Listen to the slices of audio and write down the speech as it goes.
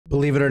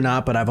Believe it or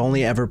not, but I've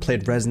only ever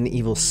played Resident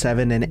Evil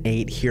 7 and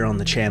 8 here on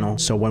the channel.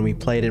 So when we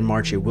play it in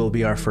March, it will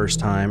be our first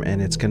time, and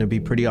it's going to be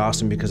pretty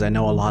awesome because I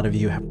know a lot of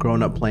you have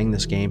grown up playing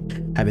this game,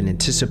 have been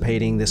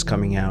anticipating this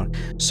coming out.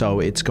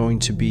 So it's going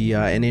to be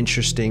an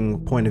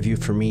interesting point of view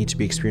for me to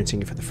be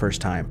experiencing it for the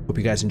first time. Hope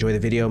you guys enjoy the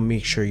video.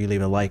 Make sure you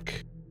leave a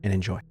like and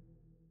enjoy.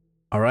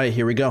 All right,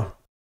 here we go.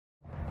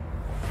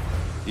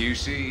 You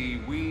see,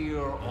 we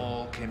are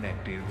all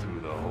connected through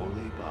the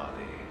holy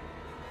body.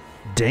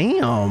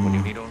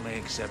 Damn.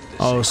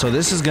 Oh, so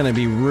this is gonna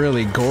be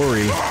really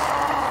gory.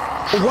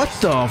 What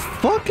the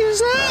fuck is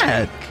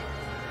that?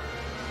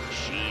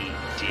 She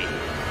did.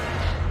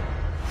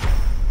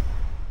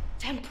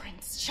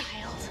 Temperance,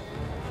 child.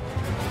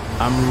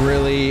 I'm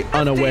really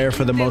unaware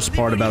for the most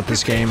part about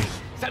this game.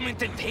 Some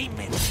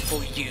entertainment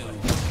for you.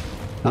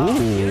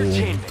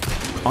 Ooh.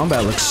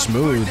 Combat looks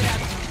smooth.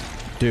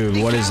 Dude,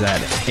 what is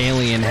that?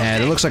 Alien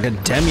head. It looks like a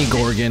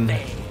demigorgon.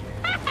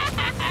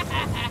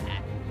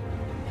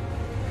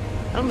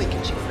 I'll make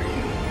it cheap for you.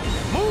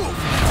 Move!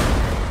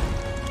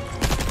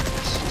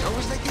 It's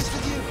always like this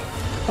with you.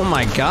 Oh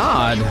my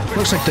god.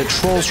 Looks like the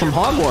trolls from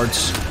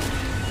Hogwarts.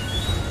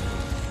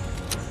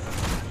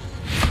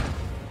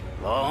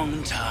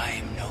 Long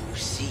time no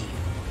see.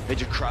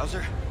 Major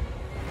Krauser?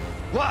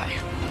 Why?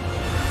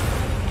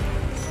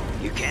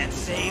 You can't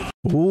save.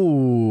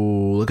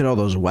 Ooh, look at all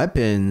those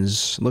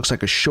weapons. Looks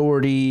like a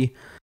shorty,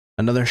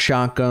 another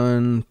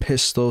shotgun,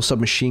 pistol,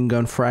 submachine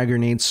gun, frag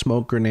grenade,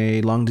 smoke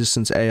grenade, long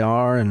distance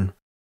AR, and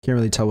can't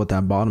really tell what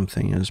that bottom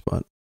thing is,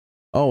 but...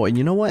 Oh, and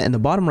you know what? In the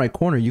bottom right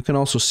corner, you can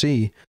also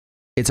see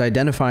it's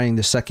identifying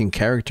the second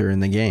character in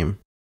the game.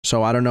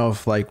 So I don't know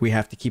if like we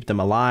have to keep them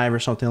alive or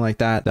something like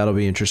that. That'll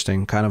be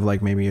interesting. Kind of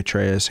like maybe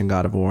Atreus in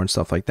God of War and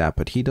stuff like that.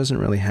 But he doesn't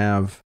really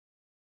have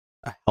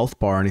a health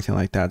bar or anything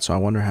like that. So I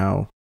wonder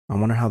how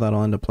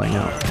that'll end up playing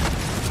out.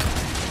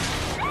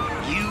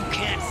 You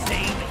can't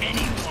save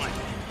anyone.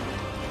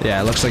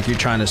 Yeah, it looks like you're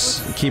trying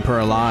to keep her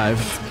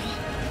alive.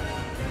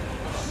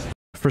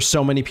 For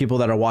so many people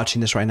that are watching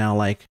this right now,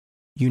 like,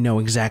 you know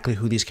exactly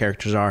who these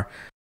characters are.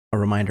 A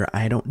reminder,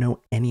 I don't know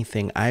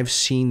anything. I've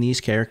seen these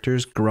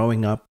characters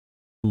growing up,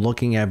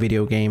 looking at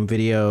video game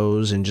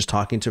videos and just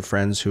talking to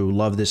friends who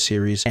love this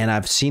series. And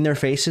I've seen their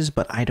faces,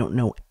 but I don't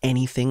know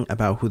anything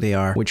about who they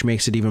are, which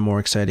makes it even more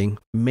exciting.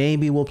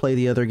 Maybe we'll play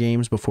the other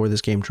games before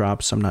this game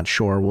drops. I'm not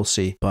sure. We'll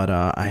see. But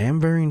I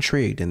am very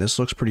intrigued, and this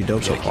looks pretty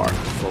dope so far.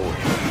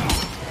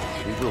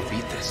 We will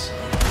beat this.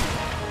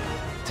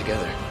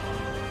 Together.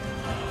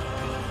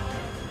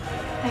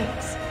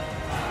 Thanks.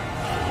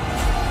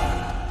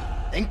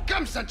 Then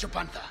come, Sancho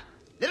Panza.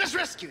 Let us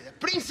rescue the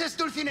Princess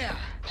Dulcinea.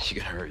 You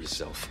gotta hurt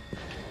yourself.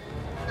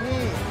 Sorry,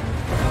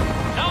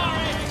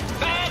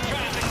 bad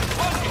traffic.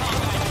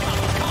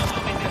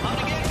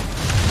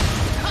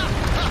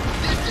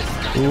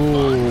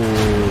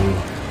 Ooh,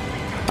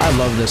 I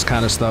love this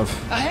kind of stuff.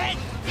 Ahead.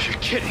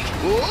 You're kidding.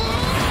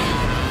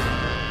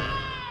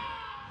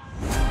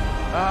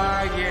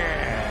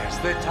 Yes,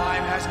 the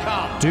time has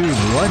come. Dude,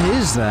 what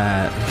is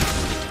that?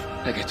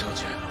 Like I told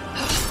you.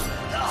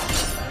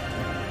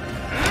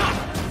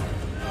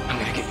 I'm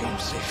gonna get you home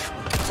safe.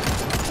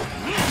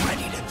 I'm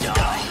ready to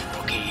die.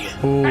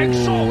 Okay.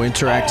 Ooh,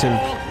 interactive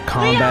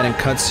combat and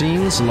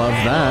cutscenes. Love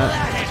that.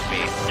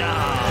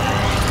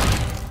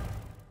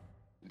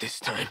 This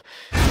time,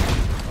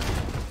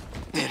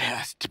 it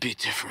has to be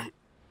different.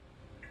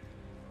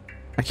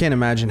 I can't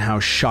imagine how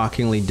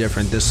shockingly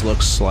different this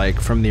looks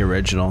like from the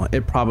original.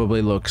 It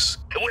probably looks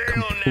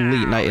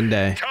complete night and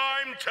day.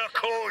 Time to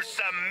cause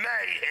some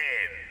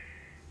mayhem.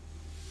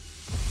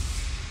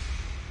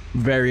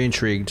 Very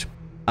intrigued.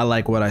 I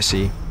like what I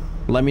see.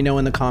 Let me know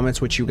in the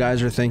comments what you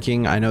guys are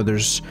thinking. I know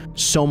there's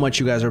so much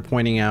you guys are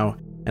pointing out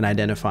and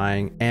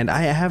identifying, and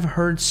I have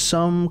heard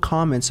some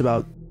comments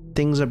about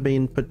things are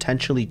being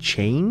potentially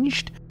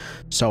changed.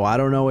 So I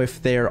don't know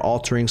if they're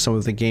altering some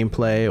of the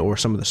gameplay or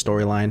some of the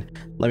storyline.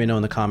 Let me know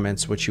in the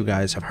comments what you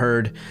guys have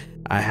heard.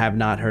 I have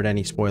not heard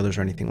any spoilers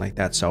or anything like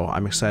that, so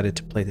I'm excited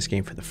to play this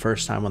game for the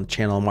first time on the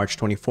channel on March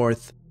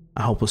 24th.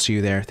 I hope we'll see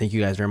you there. Thank you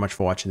guys very much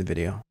for watching the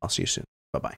video. I'll see you soon.